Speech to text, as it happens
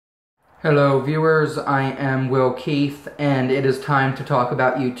Hello viewers, I am Will Keith, and it is time to talk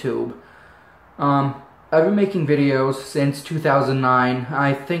about YouTube. I've been making videos since 2009.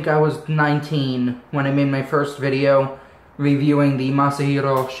 I think I was 19 when I made my first video reviewing the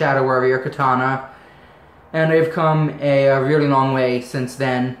Masahiro Shadow Warrior Katana, and I've come a really long way since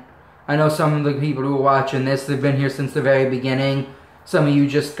then. I know some of the people who are watching this, they've been here since the very beginning. Some of you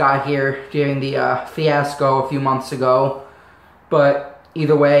just got here during the fiasco a few months ago, but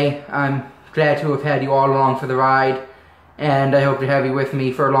either way, I'm glad to have had you all along for the ride, and I hope to have you with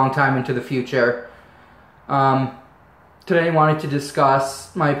me for a long time into the future. Today I wanted to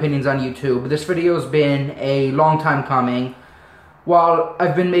discuss my opinions on YouTube. This video has been a long time coming. While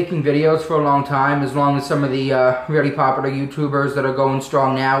I've been making videos for a long time, as long as some of the really popular YouTubers that are going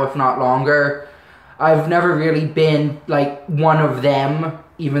strong now, if not longer, I've never really been like one of them,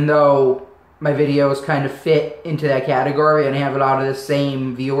 even though my videos kind of fit into that category, and I have a lot of the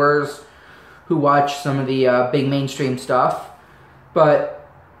same viewers who watch some of the big mainstream stuff. But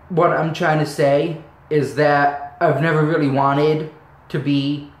what I'm trying to say is that I've never really wanted to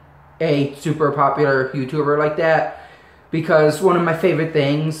be a super popular YouTuber like that, because one of my favorite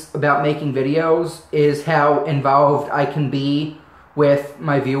things about making videos is how involved I can be with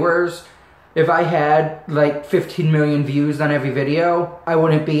my viewers. If I had like 15 million views on every video, I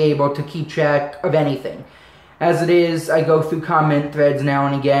wouldn't be able to keep track of anything. As it is, I go through comment threads now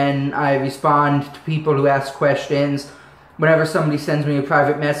and again. I respond to people who ask questions. Whenever somebody sends me a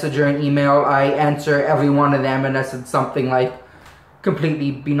private message or an email, I answer every one of them unless it's something like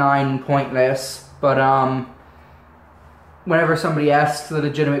completely benign and pointless. But whenever somebody asks a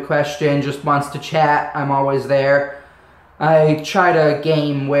legitimate question, just wants to chat, I'm always there. I try to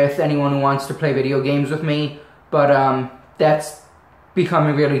game with anyone who wants to play video games with me, but that's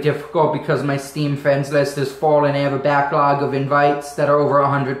becoming really difficult because my Steam friends list is full and I have a backlog of invites that are over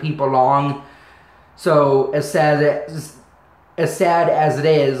 100 people long. So as sad as it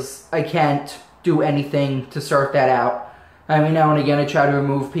is, I can't do anything to sort that out. I mean, now and again I try to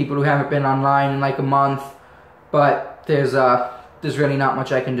remove people who haven't been online in like a month, but there's really not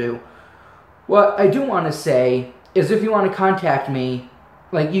much I can do. What I do want to say is if you want to contact me,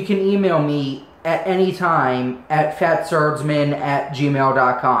 like, you can email me at any time at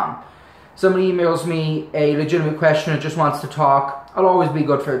fatswordsman@gmail.com. Somebody emails me a legitimate question or just wants to talk, I'll always be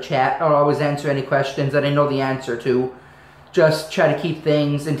good for a chat. I'll always answer any questions that I know the answer to. Just try to keep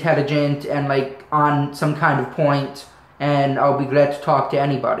things intelligent and like on some kind of point, and I'll be glad to talk to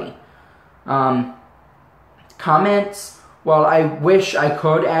anybody. Comments, well, I wish I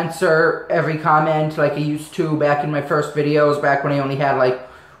could answer every comment like I used to back in my first videos, back when I only had like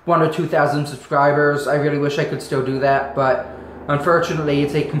 1,000 or 2,000 subscribers. I really wish I could still do that, but unfortunately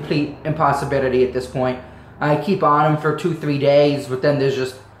it's a complete impossibility at this point. I keep on them for 2-3 days, but then there's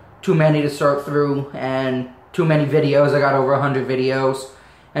just too many to sort through, and too many videos. I got over 100 videos,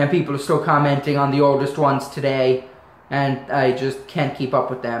 and people are still commenting on the oldest ones today, and I just can't keep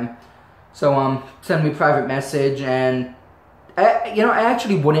up with them. So send me a private message, and I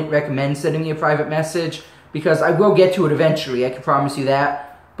actually wouldn't recommend sending me a private message, because I will get to it eventually, I can promise you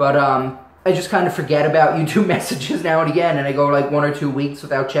that. But I just kind of forget about YouTube messages now and again, and I go like 1 or 2 weeks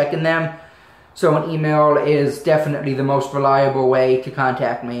without checking them. So an email is definitely the most reliable way to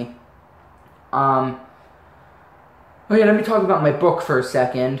contact me. Oh yeah, let me talk about my book for a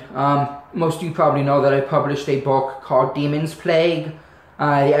second. Most of you probably know that I published a book called Demon's Plague.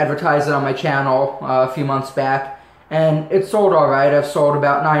 I advertised it on my channel a few months back, and it sold alright. I've sold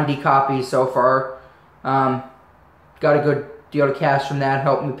about 90 copies so far. Got a good deal of cash from that,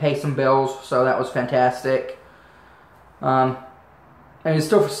 helped me pay some bills, so that was fantastic. And it's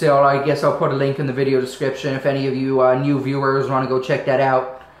still for sale. I guess I'll put a link in the video description if any of you new viewers want to go check that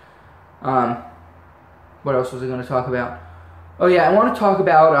out. What else was I going to talk about? Oh yeah, I want to talk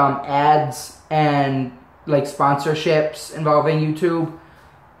about ads and like sponsorships involving YouTube.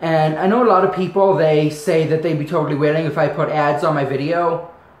 And I know a lot of people, they say that they'd be totally willing if I put ads on my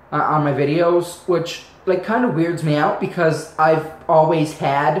video, on my videos, which like kind of weirds me out because I've always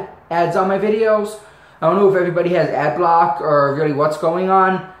had ads on my videos. I don't know if everybody has ad block or really what's going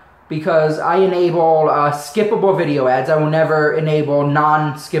on, because I enable skippable video ads. I will never enable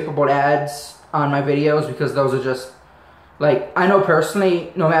non-skippable ads on my videos, because those are just like, I know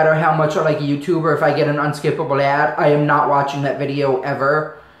personally, no matter how much I like a YouTuber, if I get an unskippable ad, I am not watching that video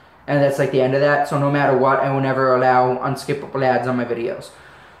ever. And that's like the end of that. So no matter what, I will never allow unskippable ads on my videos.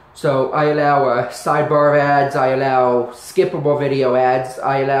 So I allow sidebar ads, I allow skippable video ads,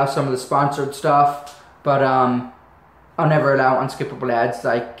 I allow some of the sponsored stuff, but I'll never allow unskippable ads,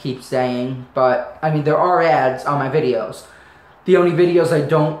 I keep saying. But I mean, there are ads on my videos. The only videos I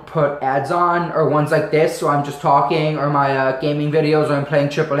don't put ads on are ones like this, so I'm just talking, or my gaming videos where I'm playing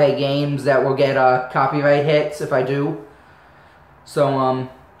AAA games that will get copyright hits if I do. So I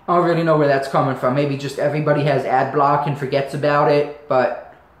don't really know where that's coming from. Maybe just everybody has ad block and forgets about it,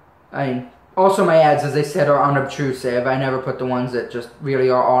 but I mean, also my ads, as I said, are unobtrusive. I never put the ones that just really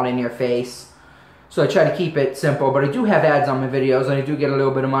are all in your face. So I try to keep it simple, but I do have ads on my videos, and I do get a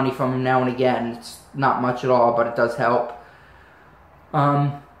little bit of money from them now and again. It's not much at all, but it does help.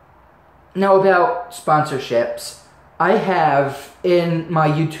 Now about sponsorships. I have in my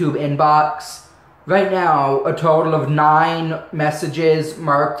YouTube inbox right now a total of 9 messages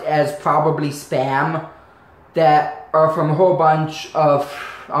marked as probably spam that are from a whole bunch of,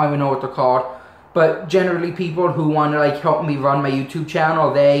 I don't even know what they're called, but generally people who want to like help me run my YouTube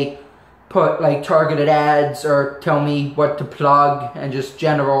channel. They put like targeted ads or tell me what to plug and just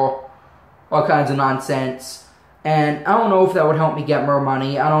general all kinds of nonsense. And I don't know if that would help me get more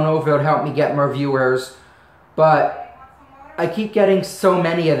money. I don't know if it would help me get more viewers. But I keep getting so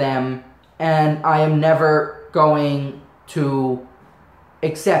many of them, and I am never going to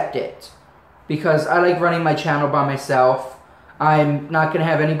accept it. Because I like running my channel by myself. I'm not going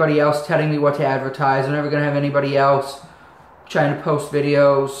to have anybody else telling me what to advertise. I'm never going to have anybody else trying to post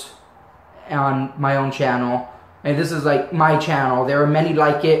videos on my own channel. And this is like my channel. There are many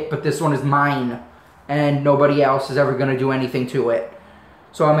like it, but this one is mine. And nobody else is ever going to do anything to it.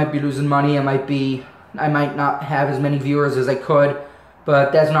 So I might be losing money, I might not have as many viewers as I could,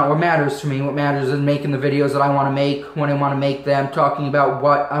 but that's not what matters to me. What matters is making the videos that I want to make, when I want to make them, talking about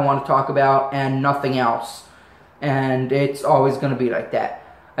what I want to talk about, and nothing else. And it's always going to be like that.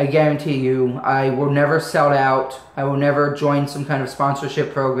 I guarantee you, I will never sell out, I will never join some kind of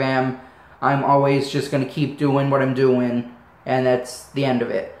sponsorship program. I'm always just going to keep doing what I'm doing, and that's the end of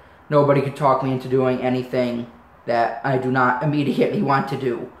it. Nobody could talk me into doing anything that I do not immediately want to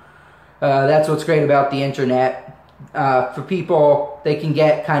do. That's what's great about the internet. For people, they can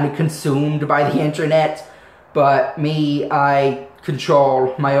get kind of consumed by the internet, but me, I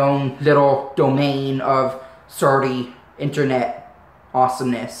control my own little domain of sorty internet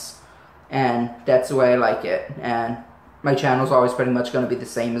awesomeness, and that's the way I like it. And my channel's always pretty much going to be the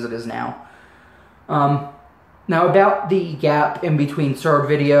same as it is now. Now about the gap in between sword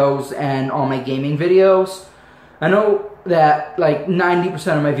videos and all my gaming videos, I know that like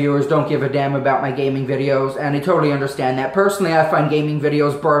 90% of my viewers don't give a damn about my gaming videos, and I totally understand that. Personally, I find gaming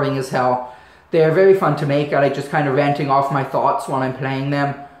videos boring as hell. They're very fun to make. I like just kind of ranting off my thoughts while I'm playing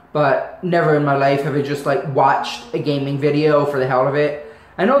them, but never in my life have I just like watched a gaming video for the hell of it.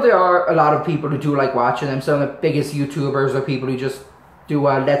 I know there are a lot of people who do like watching them. Some of the biggest YouTubers are people who just do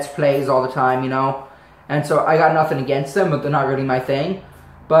Let's Plays all the time, you know. And so I got nothing against them, but they're not really my thing.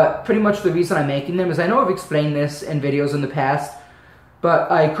 But pretty much the reason I'm making them is, I know I've explained this in videos in the past, but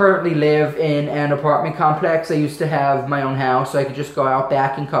I currently live in an apartment complex. I used to have my own house, so I could just go out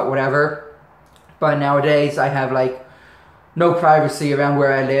back and cut whatever. But nowadays I have like no privacy around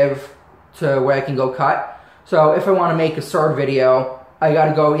where I live to where I can go cut. So if I want to make a sword video, I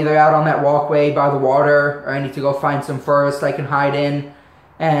gotta go either out on that walkway by the water, or I need to go find some forest I can hide in.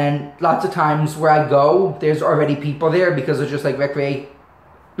 And lots of times where I go, there's already people there because they're just like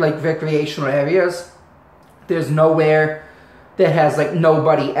recreational areas. There's nowhere that has like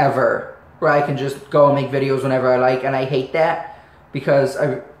nobody ever where I can just go and make videos whenever I like, and I hate that because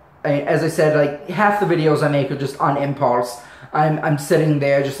as I said, like half the videos I make are just on impulse. I'm sitting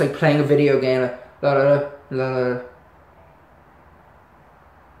there just like playing a video game.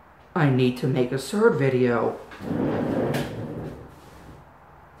 I need to make a sword video.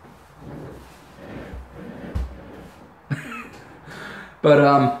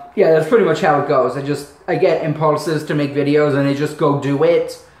 But, yeah, that's pretty much how it goes. I get impulses to make videos, and I just go do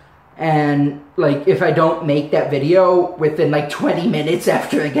it. And, like, if I don't make that video within, like, 20 minutes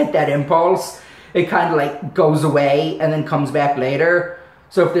after I get that impulse, it kind of, like, goes away and then comes back later.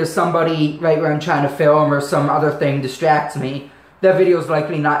 So if there's somebody right where I'm trying to film or some other thing distracts me, that video is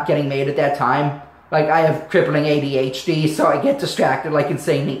likely not getting made at that time. Like, I have crippling ADHD, so I get distracted, like,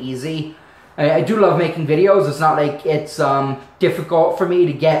 insanely easy. I do love making videos. It's not like it's difficult for me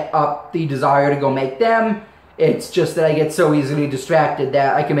to get up the desire to go make them. It's just that I get so easily distracted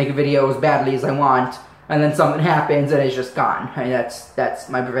that I can make a video as badly as I want, and then something happens and it's just gone. I mean, that's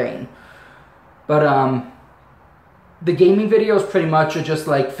my brain. But the gaming videos pretty much are just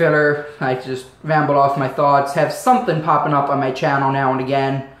like filler. I just ramble off my thoughts, have something popping up on my channel now and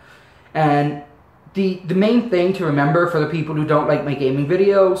again. And the main thing to remember for the people who don't like my gaming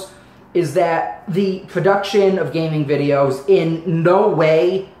videos is that the production of gaming videos in no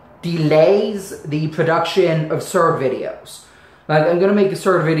way delays the production of sword videos. Like, I'm gonna make a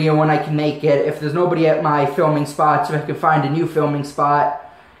sword video when I can make it. If there's nobody at my filming spots, if I can find a new filming spot,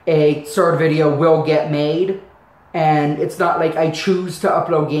 a sword video will get made. And it's not like I choose to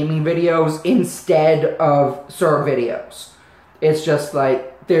upload gaming videos instead of sword videos. It's just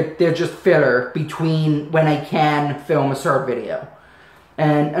like, they're just filler between when I can film a sword video.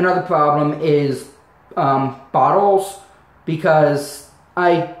 And another problem is bottles, because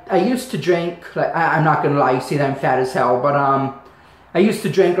I used to drink, like, I'm not gonna lie, you see that I'm fat as hell, but I used to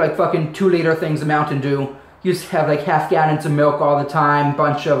drink like fucking 2-liter things of Mountain Dew. Used to have like half gallons of milk all the time,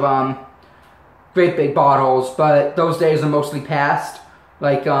 bunch of great big bottles, but those days are mostly past.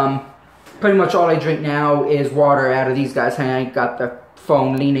 Like, pretty much all I drink now is water out of these guys. I ain't got the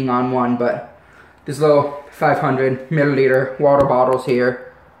phone leaning on one, but this little 500 milliliter water bottles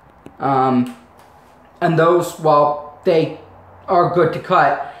here. And those, while they are good to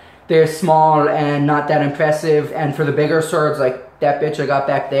cut, they're small and not that impressive. And for the bigger swords, like that bitch I got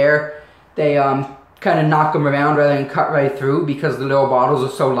back there, they kind of knock them around rather than cut right through because the little bottles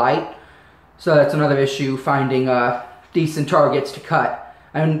are so light. So that's another issue, finding decent targets to cut.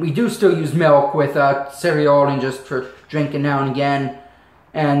 And we do still use milk with cereal and just for drinking now and again.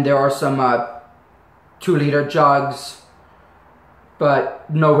 And there are some 2-liter jugs, but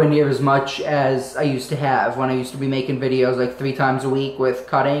nowhere near as much as I used to have when I used to be making videos like 3 times a week with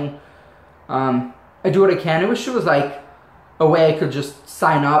cutting. I do what I can. I wish there was like a way I could just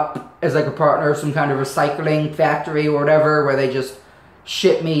sign up as like a partner of some kind of recycling factory or whatever, where they just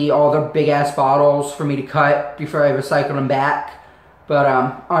ship me all the big ass bottles for me to cut before I recycle them back. But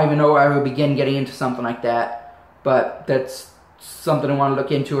I don't even know where I would begin getting into something like that. But that's something I want to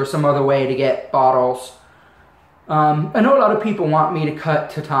look into, or some other way to get bottles. I know a lot of people want me to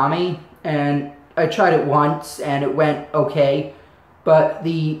cut tatami, and I tried it once and it went okay. But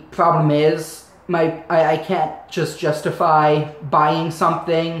the problem is, I can't just justify buying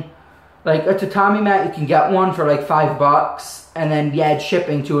something. Like a tatami mat, you can get one for like $5, and then you add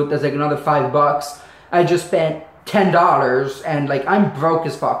shipping to it, there's like another $5. I just spent $10, and like I'm broke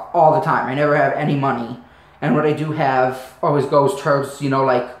as fuck all the time. I never have any money, and what I do have always goes towards, you know,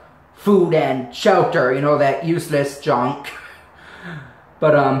 like food and shelter, you know, that useless junk.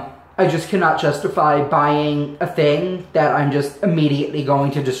 But I just cannot justify buying a thing that I'm just immediately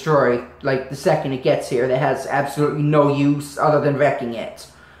going to destroy, like the second it gets here, that has absolutely no use other than wrecking it.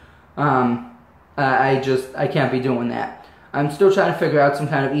 I can't be doing that. I'm still trying to figure out some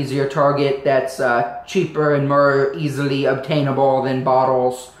kind of easier target that's cheaper and more easily obtainable than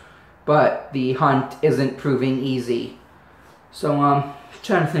bottles, but the hunt isn't proving easy. So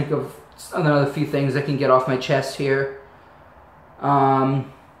trying to think of another few things I can get off my chest here.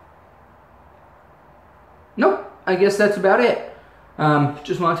 Nope, I guess that's about it.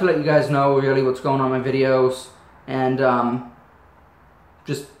 Just wanted to let you guys know really what's going on in my videos, and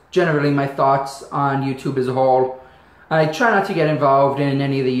just generally my thoughts on YouTube as a whole. I try not to get involved in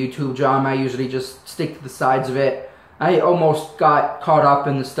any of the YouTube drama. I usually just stick to the sides of it. I almost got caught up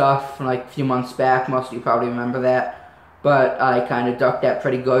in the stuff from like a few months back. Most of you probably remember that. But I kind of ducked that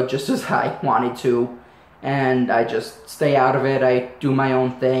pretty good, just as I wanted to. And I just stay out of it. I do my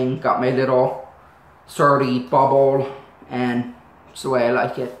own thing. Got my little swordy bubble, and it's the way I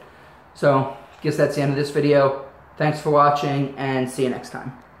like it. So, I guess that's the end of this video. Thanks for watching, and see you next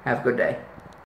time. Have a good day.